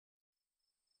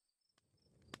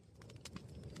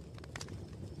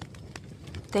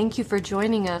Thank you for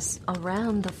joining us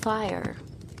around the fire.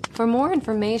 For more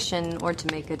information or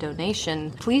to make a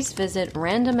donation, please visit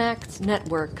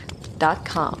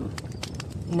randomactsnetwork.com.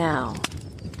 Now,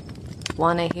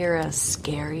 want to hear a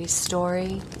scary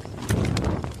story?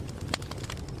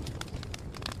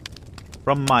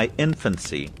 From my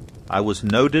infancy, I was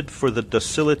noted for the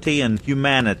docility and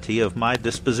humanity of my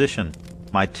disposition.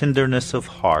 My tenderness of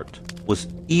heart was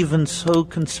even so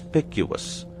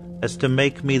conspicuous as to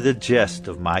make me the jest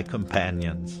of my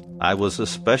companions. I was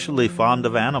especially fond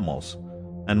of animals,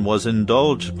 and was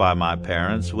indulged by my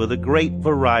parents with a great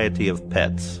variety of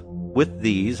pets. With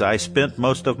these I spent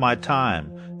most of my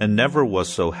time, and never was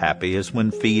so happy as when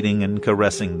feeding and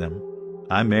caressing them.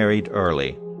 I married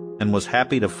early, and was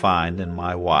happy to find in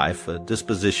my wife a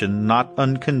disposition not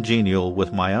uncongenial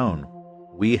with my own.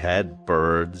 We had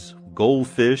birds,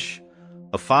 goldfish,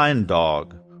 a fine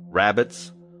dog,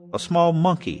 rabbits, a small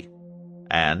monkey,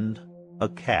 and a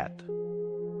cat.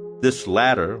 This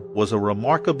latter was a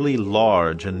remarkably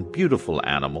large and beautiful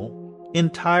animal,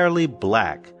 entirely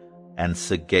black and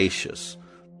sagacious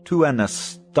to an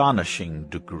astonishing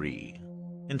degree.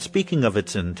 In speaking of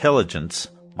its intelligence,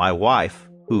 my wife,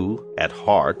 who at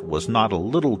heart was not a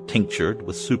little tinctured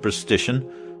with superstition,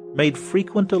 made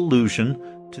frequent allusion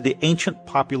to the ancient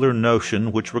popular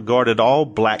notion which regarded all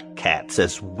black cats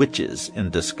as witches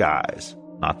in disguise.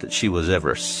 Not that she was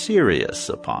ever serious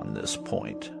upon this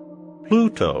point.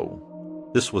 Pluto,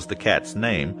 this was the cat's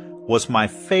name, was my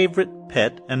favorite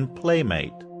pet and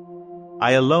playmate.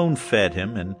 I alone fed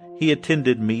him, and he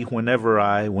attended me whenever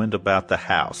I went about the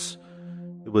house.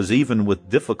 It was even with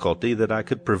difficulty that I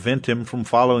could prevent him from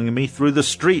following me through the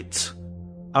streets.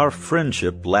 Our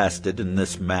friendship lasted in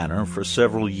this manner for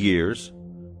several years,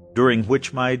 during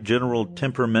which my general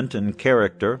temperament and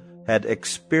character had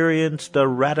experienced a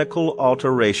radical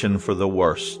alteration for the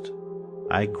worst.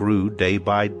 I grew day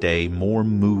by day more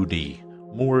moody,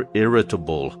 more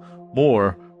irritable,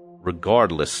 more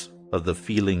regardless of the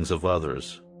feelings of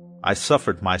others. I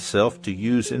suffered myself to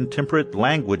use intemperate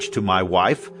language to my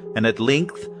wife, and at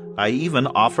length I even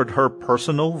offered her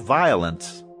personal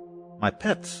violence. My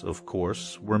pets, of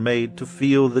course, were made to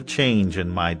feel the change in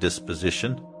my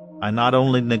disposition. I not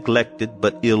only neglected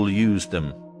but ill-used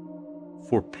them.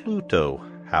 For Pluto,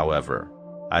 however,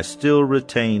 I still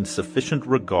retained sufficient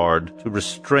regard to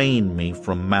restrain me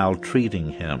from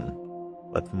maltreating him.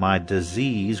 But my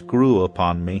disease grew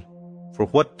upon me, for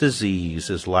what disease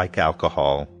is like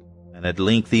alcohol? And at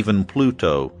length even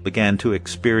Pluto began to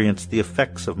experience the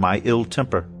effects of my ill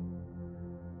temper.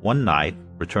 One night,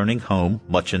 returning home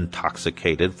much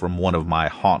intoxicated from one of my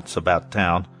haunts about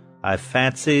town, I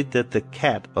fancied that the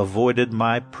cat avoided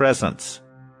my presence.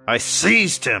 I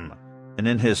seized him, and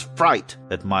in his fright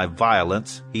at my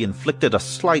violence, he inflicted a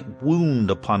slight wound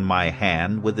upon my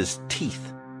hand with his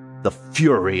teeth. The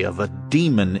fury of a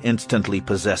demon instantly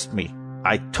possessed me.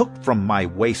 I took from my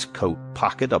waistcoat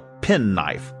pocket a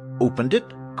penknife, opened it,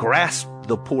 grasped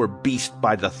the poor beast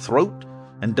by the throat,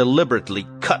 and deliberately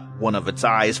cut one of its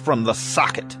eyes from the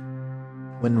socket.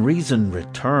 When reason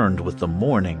returned with the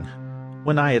morning,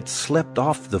 when I had slept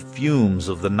off the fumes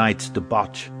of the night's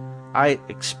debauch, I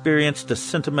experienced a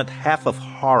sentiment half of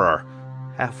horror,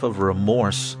 half of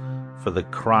remorse for the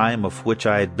crime of which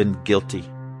I had been guilty.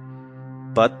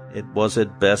 But it was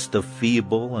at best a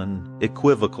feeble and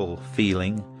equivocal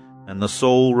feeling, and the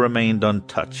soul remained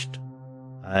untouched.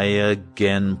 I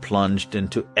again plunged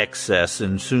into excess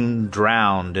and soon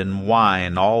drowned in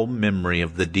wine all memory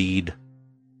of the deed.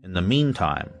 In the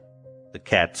meantime, the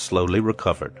cat slowly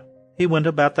recovered. He went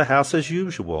about the house as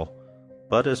usual,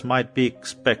 but, as might be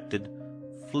expected,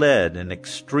 fled in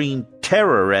extreme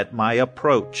terror at my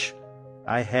approach.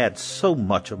 I had so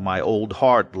much of my old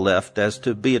heart left as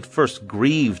to be at first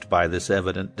grieved by this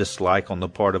evident dislike on the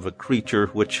part of a creature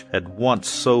which had once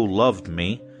so loved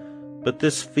me, but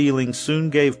this feeling soon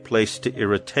gave place to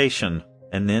irritation,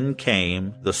 and then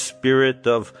came the spirit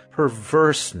of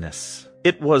perverseness.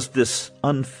 It was this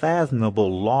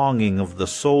unfathomable longing of the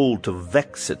soul to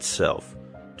vex itself,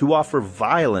 to offer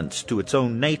violence to its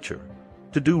own nature,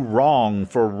 to do wrong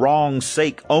for wrong's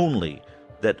sake only,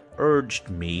 that urged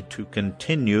me to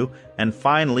continue and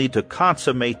finally to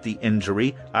consummate the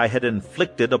injury I had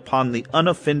inflicted upon the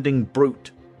unoffending brute.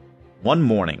 One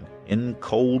morning, in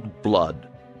cold blood,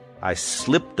 I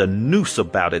slipped a noose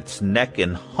about its neck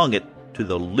and hung it to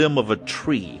the limb of a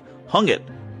tree, hung it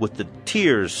with the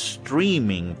tears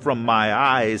streaming from my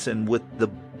eyes and with the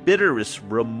bitterest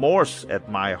remorse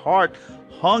at my heart,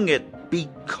 hung it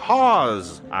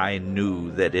because I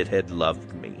knew that it had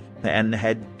loved me and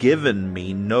had given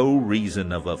me no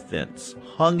reason of offense,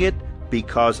 hung it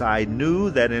because I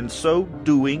knew that in so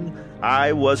doing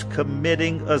I was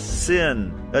committing a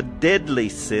sin, a deadly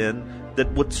sin,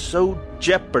 that would so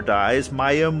jeopardize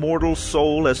my immortal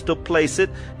soul as to place it,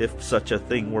 if such a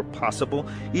thing were possible,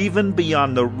 even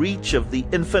beyond the reach of the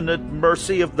infinite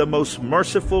mercy of the most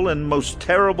merciful and most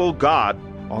terrible God.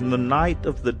 On the night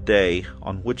of the day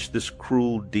on which this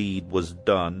cruel deed was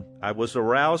done, I was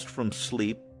aroused from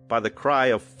sleep by the cry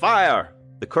of fire.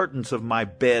 The curtains of my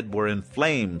bed were in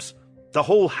flames. The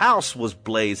whole house was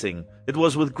blazing. It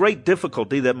was with great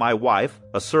difficulty that my wife,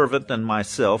 a servant, and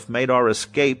myself made our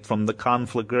escape from the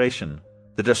conflagration.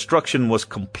 The destruction was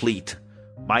complete.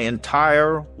 My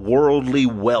entire worldly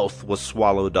wealth was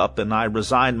swallowed up, and I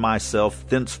resigned myself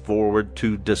thenceforward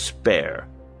to despair.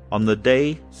 On the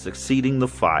day succeeding the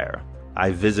fire,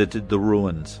 I visited the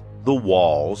ruins. The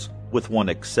walls, with one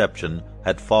exception,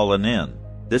 had fallen in.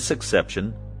 This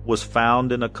exception was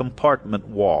found in a compartment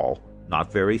wall,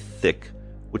 not very thick,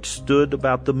 which stood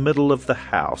about the middle of the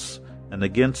house, and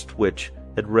against which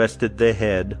had rested the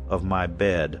head of my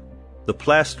bed. The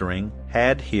plastering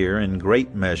had here in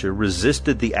great measure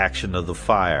resisted the action of the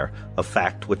fire, a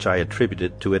fact which I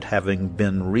attributed to it having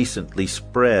been recently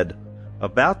spread.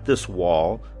 About this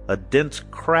wall a dense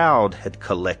crowd had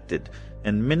collected,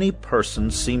 and many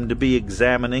persons seemed to be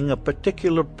examining a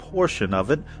particular portion of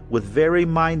it with very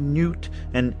minute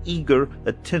and eager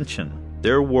attention.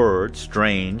 Their words,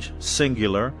 strange,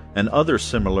 singular, and other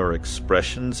similar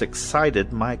expressions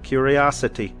excited my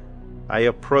curiosity. I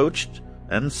approached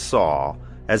and saw,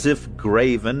 as if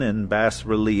graven in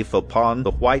bas-relief upon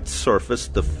the white surface,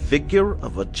 the figure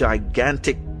of a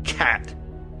gigantic cat.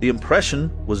 The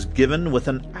impression was given with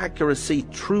an accuracy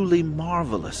truly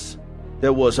marvelous.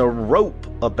 There was a rope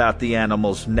about the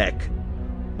animal's neck.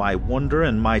 My wonder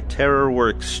and my terror were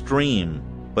extreme,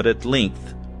 but at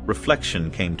length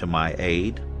reflection came to my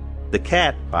aid. The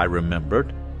cat, I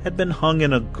remembered, had been hung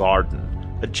in a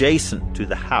garden adjacent to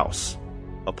the house.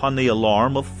 Upon the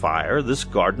alarm of fire, this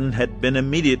garden had been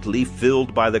immediately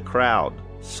filled by the crowd.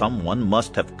 Someone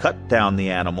must have cut down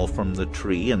the animal from the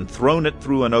tree and thrown it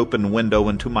through an open window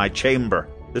into my chamber.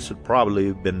 This had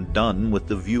probably been done with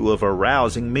the view of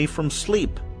arousing me from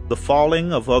sleep. The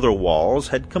falling of other walls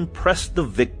had compressed the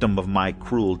victim of my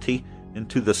cruelty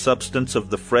into the substance of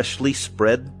the freshly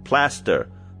spread plaster,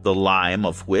 the lime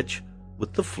of which,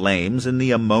 with the flames and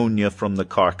the ammonia from the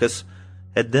carcass,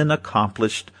 had then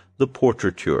accomplished the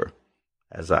portraiture,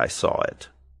 as I saw it.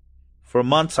 For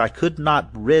months I could not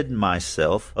rid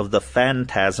myself of the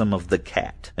phantasm of the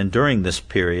cat, and during this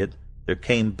period there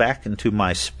came back into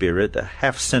my spirit a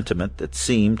half-sentiment that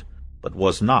seemed, but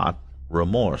was not,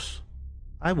 remorse.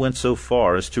 I went so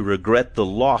far as to regret the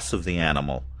loss of the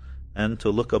animal, and to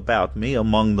look about me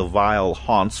among the vile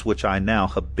haunts which I now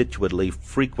habitually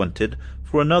frequented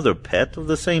for another pet of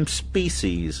the same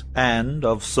species, and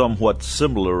of somewhat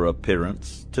similar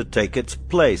appearance, to take its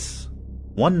place.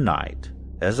 One night,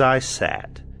 as I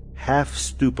sat, half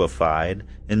stupefied,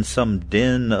 in some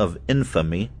den of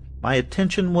infamy, my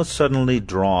attention was suddenly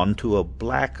drawn to a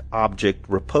black object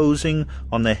reposing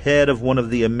on the head of one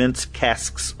of the immense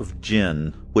casks of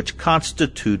gin, which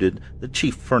constituted the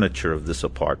chief furniture of this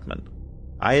apartment.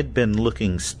 I had been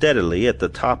looking steadily at the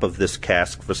top of this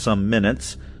cask for some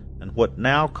minutes, and what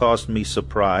now caused me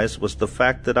surprise was the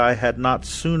fact that I had not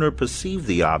sooner perceived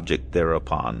the object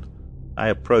thereupon. I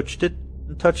approached it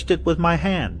and touched it with my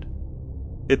hand.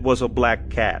 It was a black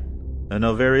cat, and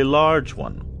a very large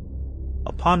one.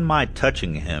 Upon my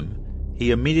touching him,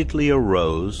 he immediately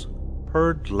arose,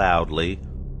 purred loudly,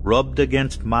 rubbed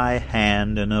against my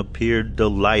hand, and appeared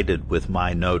delighted with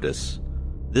my notice.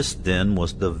 This, then,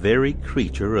 was the very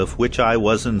creature of which I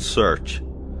was in search.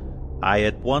 I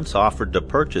at once offered to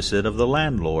purchase it of the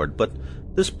landlord, but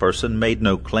this person made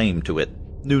no claim to it,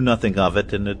 knew nothing of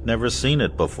it, and had never seen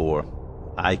it before.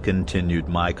 I continued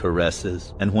my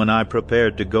caresses, and when I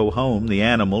prepared to go home, the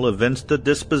animal evinced a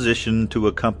disposition to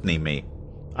accompany me.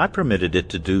 I permitted it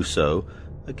to do so,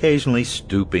 occasionally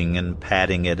stooping and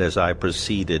patting it as I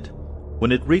proceeded.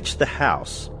 When it reached the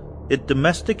house, it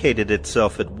domesticated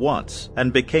itself at once,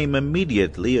 and became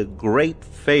immediately a great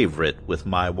favorite with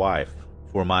my wife.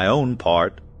 For my own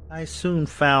part, I soon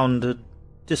found a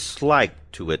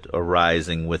dislike to it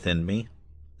arising within me.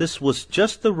 This was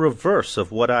just the reverse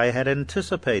of what I had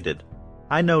anticipated.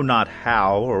 I know not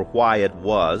how or why it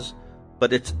was,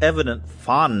 but its evident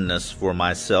fondness for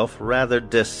myself rather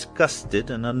disgusted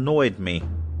and annoyed me.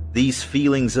 These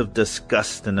feelings of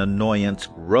disgust and annoyance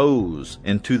rose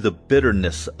into the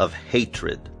bitterness of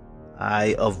hatred.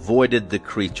 I avoided the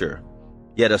creature,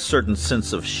 yet a certain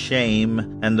sense of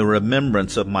shame and the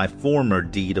remembrance of my former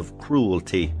deed of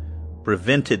cruelty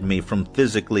prevented me from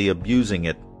physically abusing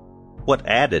it. What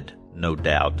added, no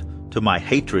doubt, to my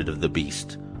hatred of the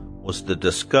beast was the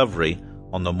discovery,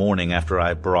 on the morning after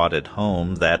I brought it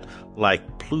home, that,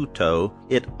 like Pluto,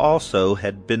 it also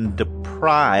had been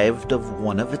deprived of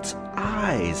one of its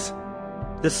eyes.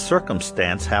 This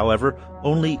circumstance, however,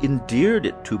 only endeared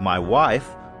it to my wife,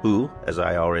 who, as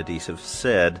I already have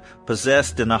said,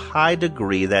 possessed in a high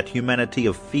degree that humanity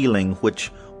of feeling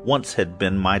which once had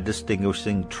been my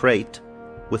distinguishing trait.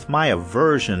 With my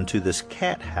aversion to this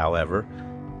cat, however,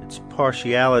 its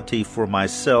partiality for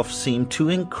myself seemed to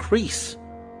increase.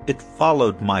 It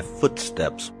followed my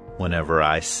footsteps. Whenever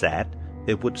I sat,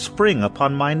 it would spring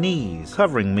upon my knees,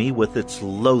 covering me with its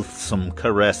loathsome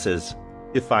caresses.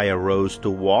 If I arose to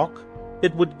walk,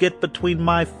 it would get between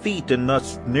my feet and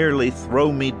thus nearly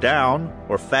throw me down,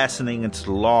 or fastening its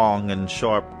long and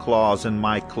sharp claws in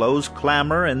my clothes,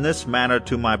 clamber in this manner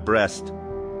to my breast.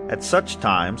 At such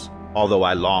times, although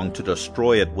I longed to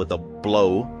destroy it with a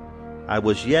blow, I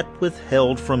was yet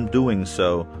withheld from doing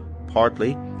so,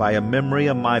 partly by a memory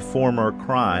of my former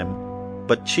crime,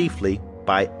 but chiefly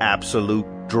by absolute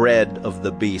dread of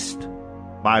the beast.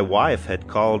 My wife had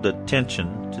called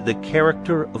attention to the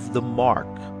character of the mark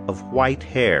of white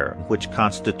hair which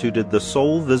constituted the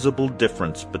sole visible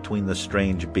difference between the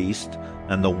strange beast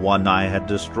and the one I had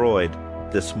destroyed.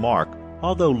 This mark,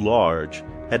 although large,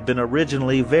 had been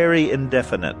originally very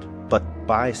indefinite, but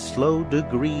by slow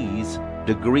degrees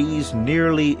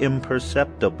nearly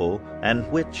imperceptible, and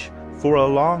which, for a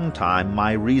long time,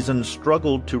 my reason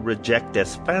struggled to reject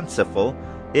as fanciful,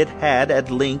 it had at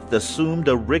length assumed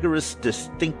a rigorous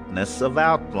distinctness of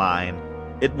outline.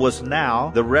 It was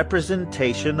now the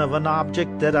representation of an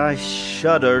object that I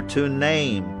shudder to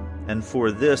name, and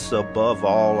for this above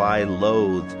all I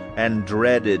loathed and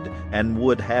dreaded, and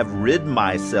would have rid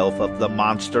myself of the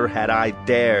monster had I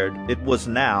dared. It was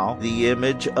now the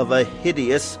image of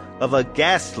a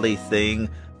ghastly thing,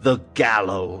 the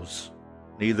gallows.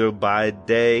 Neither by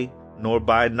day nor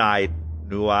by night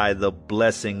knew I the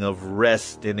blessing of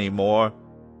rest any more.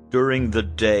 During the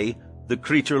day the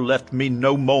creature left me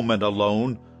no moment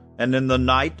alone, and in the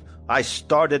night I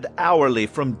started hourly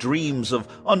from dreams of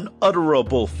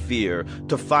unutterable fear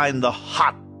to find the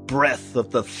hot breath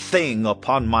of the thing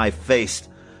upon my face,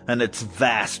 and its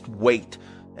vast weight,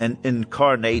 an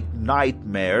incarnate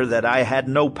nightmare that I had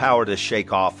no power to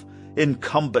shake off,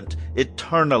 incumbent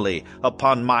eternally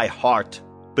upon my heart.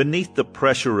 Beneath the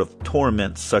pressure of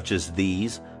torments such as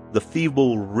these, the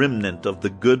feeble remnant of the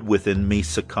good within me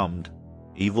succumbed.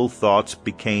 Evil thoughts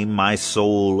became my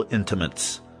sole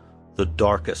intimates, the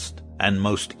darkest and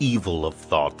most evil of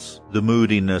thoughts. The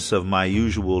moodiness of my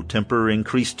usual temper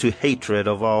increased to hatred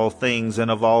of all things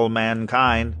and of all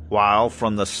mankind, while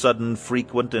from the sudden,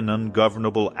 frequent, and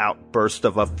ungovernable outburst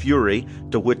of a fury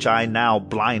to which I now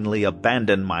blindly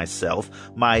abandoned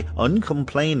myself, my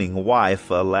uncomplaining wife,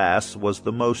 alas, was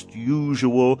the most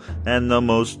usual and the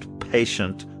most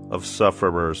patient of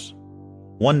sufferers.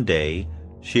 One day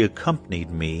she accompanied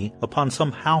me upon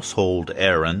some household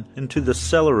errand into the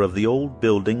cellar of the old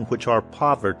building which our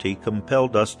poverty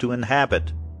compelled us to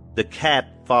inhabit. The cat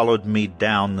followed me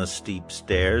down the steep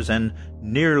stairs, and,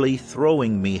 nearly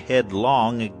throwing me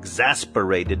headlong,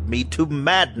 exasperated me to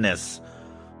madness.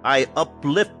 I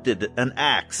uplifted an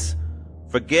axe.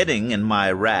 Forgetting in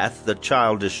my wrath the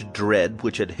childish dread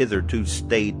which had hitherto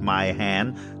stayed my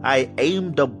hand, I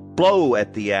aimed a blow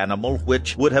at the animal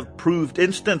which would have proved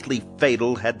instantly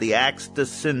fatal had the axe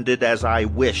descended as I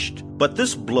wished. But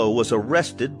this blow was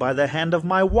arrested by the hand of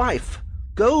my wife.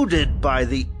 Goaded by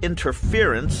the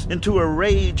interference into a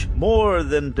rage more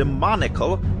than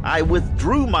demoniacal, I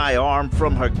withdrew my arm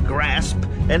from her grasp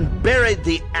and buried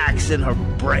the axe in her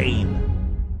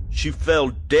brain. She fell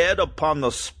dead upon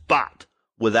the spot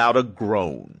without a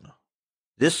groan.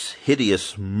 This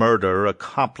hideous murder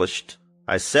accomplished,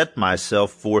 I set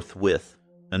myself forthwith,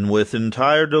 and with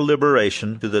entire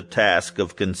deliberation, to the task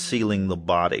of concealing the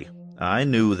body. I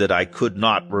knew that I could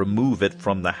not remove it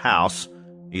from the house,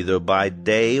 either by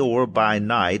day or by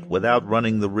night, without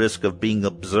running the risk of being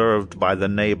observed by the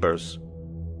neighbors.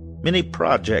 Many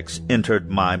projects entered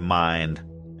my mind.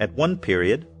 At one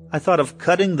period, I thought of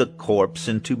cutting the corpse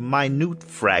into minute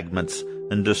fragments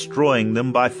and destroying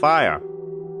them by fire.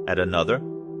 At another,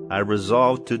 I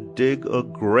resolved to dig a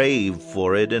grave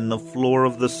for it in the floor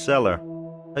of the cellar.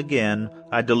 Again,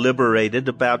 I deliberated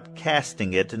about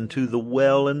casting it into the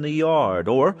well in the yard,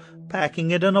 or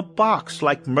packing it in a box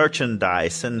like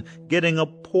merchandise and getting a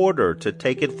porter to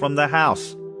take it from the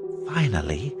house.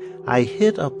 Finally, I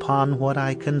hit upon what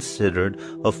I considered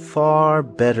a far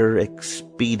better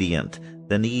expedient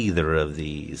than either of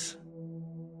these.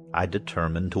 I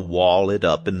determined to wall it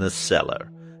up in the cellar,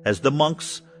 as the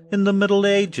monks in the Middle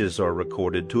Ages are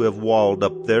recorded to have walled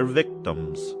up their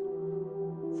victims.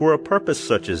 For a purpose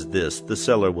such as this, the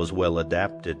cellar was well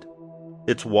adapted.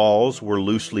 Its walls were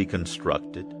loosely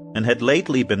constructed, and had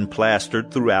lately been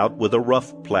plastered throughout with a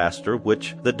rough plaster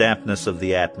which the dampness of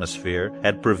the atmosphere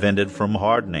had prevented from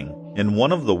hardening. In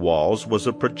one of the walls was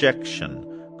a projection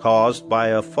caused by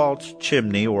a false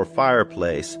chimney or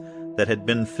fireplace that had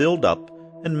been filled up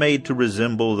and made to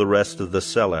resemble the rest of the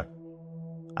cellar.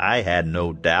 I had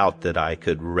no doubt that I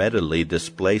could readily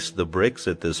displace the bricks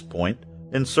at this point,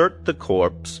 insert the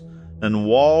corpse, and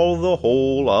wall the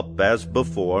whole up as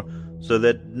before, so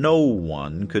that no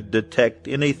one could detect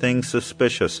anything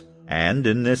suspicious. And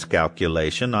in this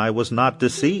calculation I was not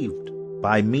deceived.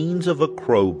 By means of a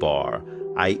crowbar,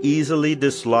 I easily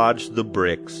dislodged the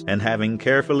bricks, and having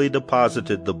carefully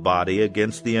deposited the body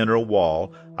against the inner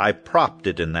wall, I propped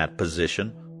it in that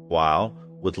position, while,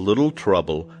 with little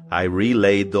trouble, I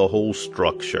relaid the whole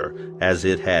structure as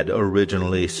it had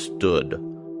originally stood.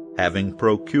 Having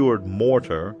procured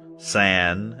mortar,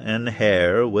 sand, and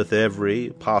hair with every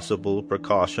possible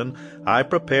precaution, I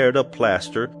prepared a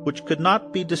plaster which could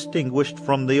not be distinguished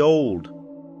from the old.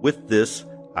 With this,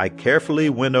 I carefully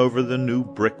went over the new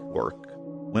brickwork.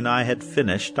 When I had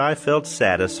finished, I felt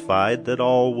satisfied that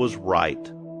all was right.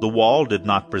 The wall did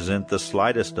not present the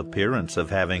slightest appearance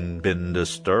of having been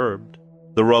disturbed.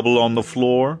 The rubble on the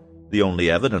floor, the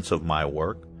only evidence of my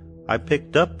work, I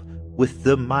picked up with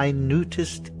the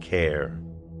minutest care.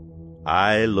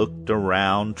 I looked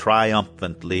around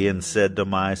triumphantly and said to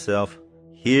myself,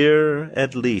 "Here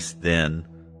at least, then,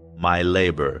 my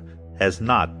labor has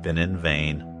not been in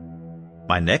vain."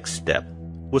 My next step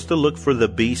was to look for the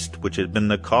beast which had been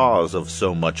the cause of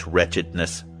so much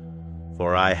wretchedness,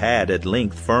 for I had at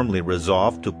length firmly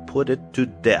resolved to put it to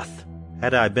death.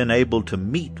 Had I been able to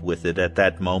meet with it at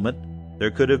that moment,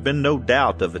 there could have been no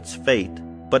doubt of its fate,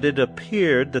 but it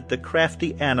appeared that the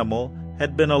crafty animal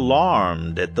had been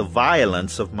alarmed at the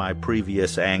violence of my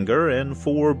previous anger, and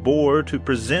forbore to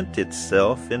present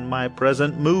itself in my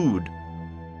present mood.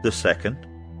 The second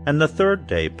and the third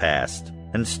day passed,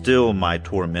 and still my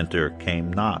tormentor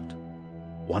came not.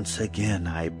 Once again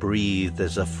I breathed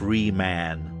as a free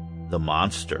man. The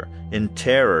monster, in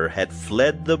terror, had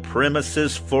fled the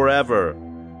premises forever.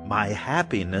 My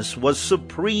happiness was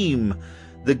supreme.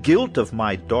 The guilt of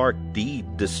my dark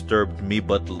deed disturbed me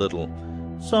but little.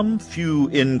 Some few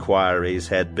inquiries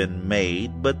had been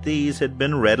made, but these had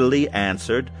been readily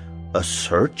answered. A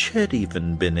search had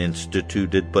even been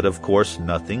instituted, but of course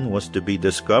nothing was to be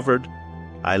discovered.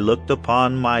 I looked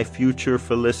upon my future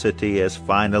felicity as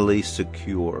finally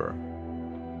secure.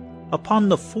 Upon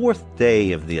the fourth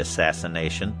day of the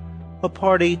assassination, a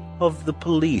party of the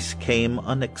police came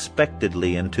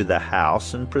unexpectedly into the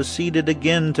house and proceeded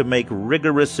again to make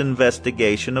rigorous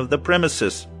investigation of the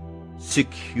premises.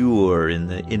 Secure in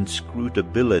the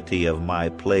inscrutability of my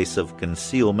place of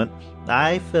concealment,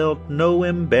 I felt no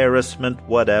embarrassment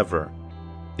whatever.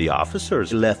 The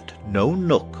officers left no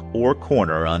nook or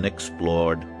corner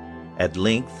unexplored. At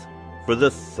length, for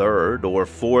the third or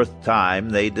fourth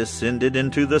time, they descended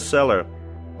into the cellar.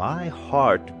 My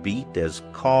heart beat as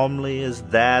calmly as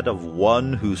that of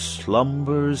one who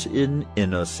slumbers in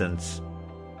innocence.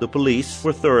 The police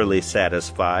were thoroughly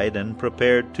satisfied and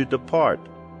prepared to depart.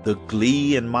 The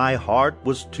glee in my heart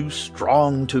was too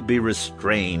strong to be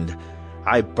restrained.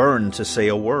 I burned to say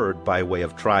a word by way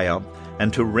of triumph,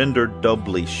 and to render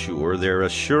doubly sure their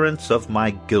assurance of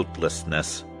my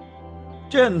guiltlessness.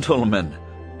 "Gentlemen,"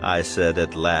 I said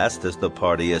at last as the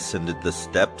party ascended the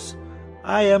steps,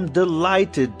 "I am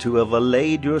delighted to have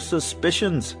allayed your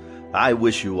suspicions. I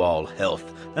wish you all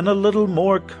health and a little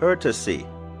more courtesy.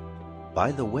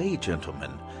 By the way,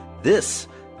 gentlemen, this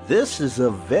is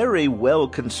a very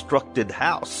well-constructed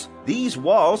house. These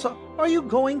walls— Are you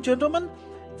going, gentlemen?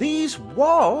 These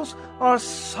walls are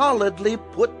solidly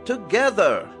put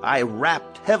together. I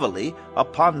rapped heavily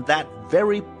upon that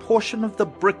very portion of the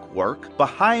brickwork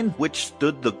behind which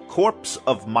stood the corpse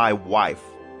of my wife.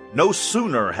 No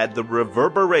sooner had the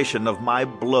reverberation of my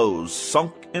blows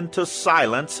sunk into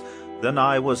silence than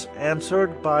I was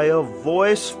answered by a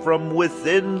voice from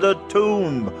within the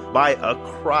tomb, by a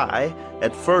cry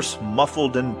at first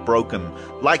muffled and broken,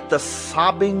 like the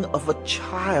sobbing of a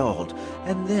child,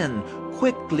 and then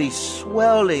quickly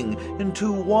swelling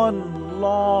into one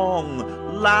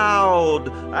long, loud,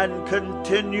 and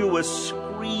continuous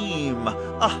scream,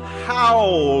 a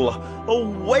howl, a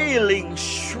wailing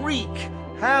shriek,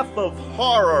 half of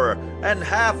horror and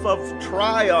half of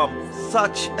triumph,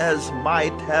 such as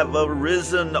might have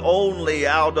arisen only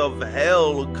out of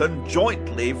hell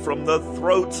conjointly from the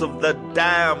throats of the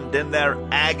damned in their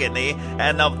agony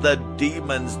and of the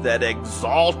demons that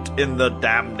exult in the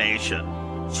damnation.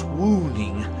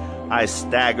 Swooning, I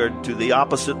staggered to the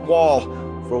opposite wall.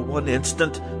 For one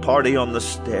instant, party on the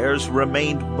stairs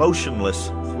remained motionless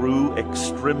through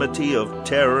extremity of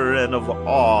terror and of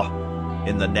awe.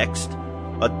 In the next,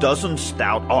 a dozen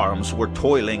stout arms were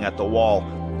toiling at the wall.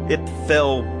 It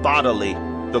fell bodily.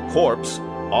 The corpse,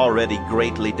 already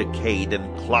greatly decayed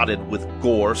and clotted with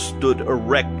gore, stood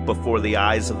erect before the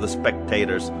eyes of the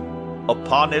spectators.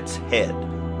 Upon its head,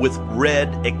 with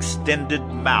red extended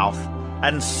mouth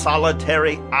and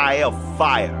solitary eye of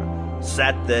fire,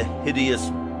 sat the hideous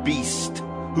beast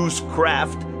whose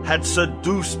craft had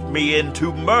seduced me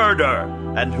into murder,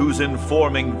 and whose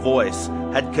informing voice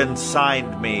had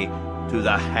consigned me to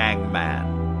the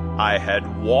hangman. I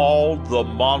had walled the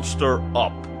monster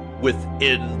up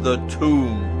within the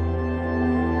tomb.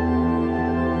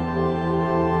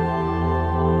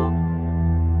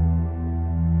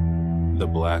 The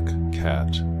Black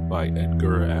Cat by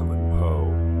Edgar Allan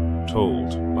Poe.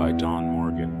 Told by Don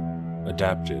Morgan.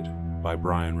 Adapted by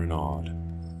Brian Renaud.